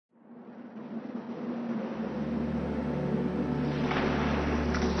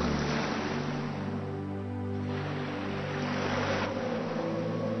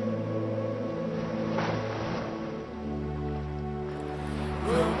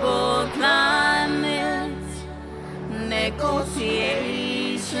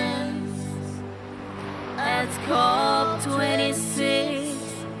negotiations at COP26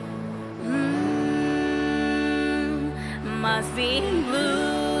 must be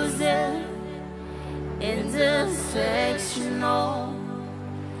inclusive, intersectional,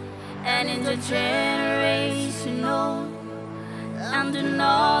 and intergenerational, and do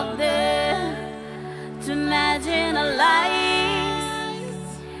not dare to marginalize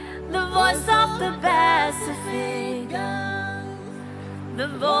the voice of the Pacific, the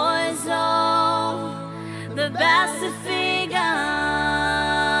voice of the Pacific.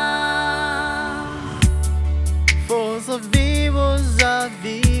 Força vivos a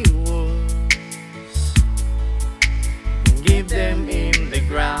vivos, give them in the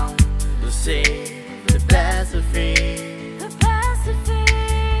ground to save the Pacific. The Pacific.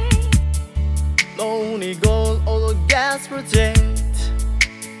 Only goal, oil gas project,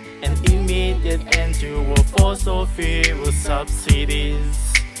 an immediate end to fossil fuel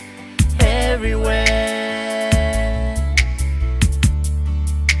subsidies everywhere.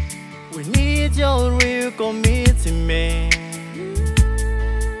 We need your real commitment.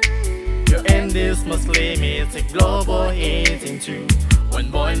 Your NDCs must limit the global heating to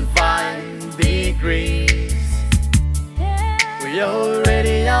 1.5 degrees. We're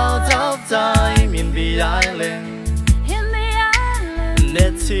already out of time in the island.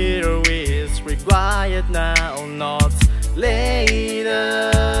 Net zero is required now, not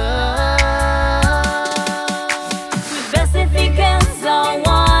later. The Pacificans are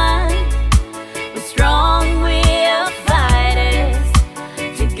one. We're strong, we are fighters.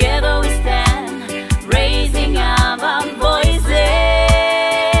 Together we stand, raising up our voices,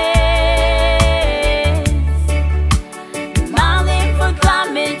 demanding for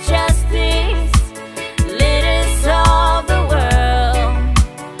climate justice. Leaders of the world,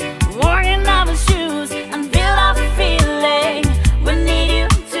 walking our shoes and feel our feeling. We need you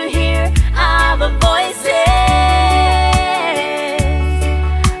to hear our voices.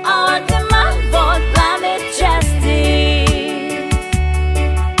 Our demand for climate justice.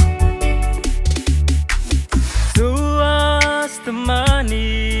 So what's the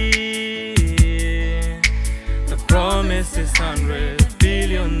money? The promise is $100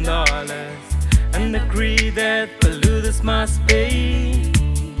 billion, and agree that polluters must pay.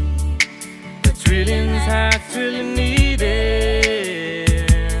 The trillions actually needed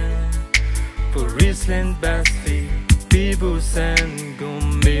for Eastland Pacific peoples and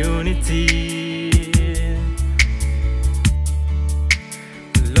communities.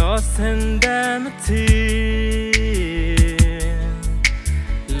 Lost and damaged,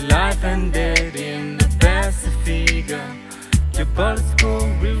 life and death in the Pacific. Your political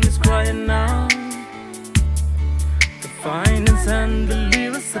will is crying out to finance and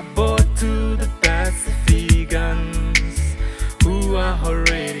deliver support to the Pacificans who are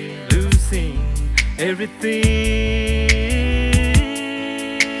already losing everything.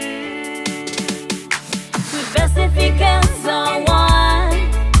 We Pacificans are one.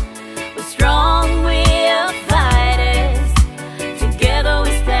 We're strong, we are fighters. Together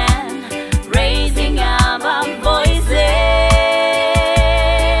we stand, raising up our voices,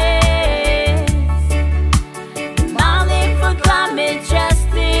 demanding for climate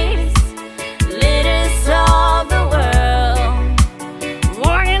justice. Leaders of the world,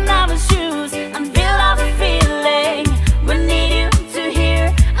 walking our shoes and feel our feeling. We need you to hear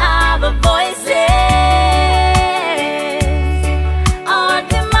our voices. Our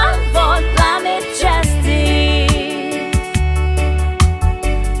demand for climate justice.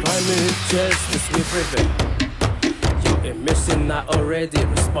 Climate justice will prevail. Your emissions are already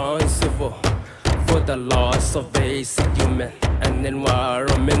responsible for the loss of basic human and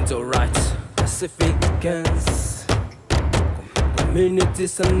environmental rights. Pacificans,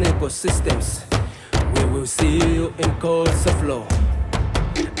 communities and ecosystems, we will see you in courts of law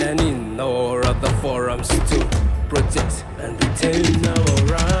and in all other forums to protect and retain our